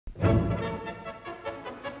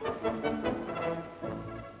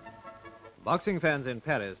Boxing fans in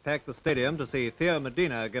Paris packed the stadium to see Theo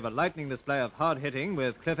Medina give a lightning display of hard hitting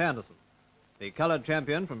with Cliff Anderson. The coloured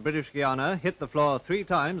champion from British Guiana hit the floor 3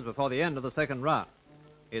 times before the end of the second round.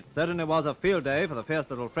 It certainly was a field day for the fierce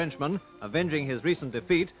little Frenchman, avenging his recent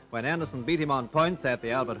defeat when Anderson beat him on points at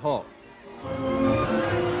the Albert Hall.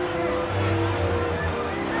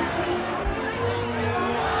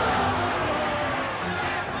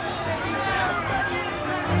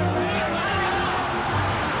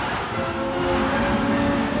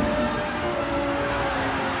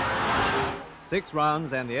 Six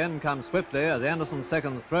rounds, and the end comes swiftly as Anderson's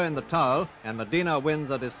seconds throw in the towel and Medina wins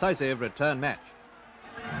a decisive return match.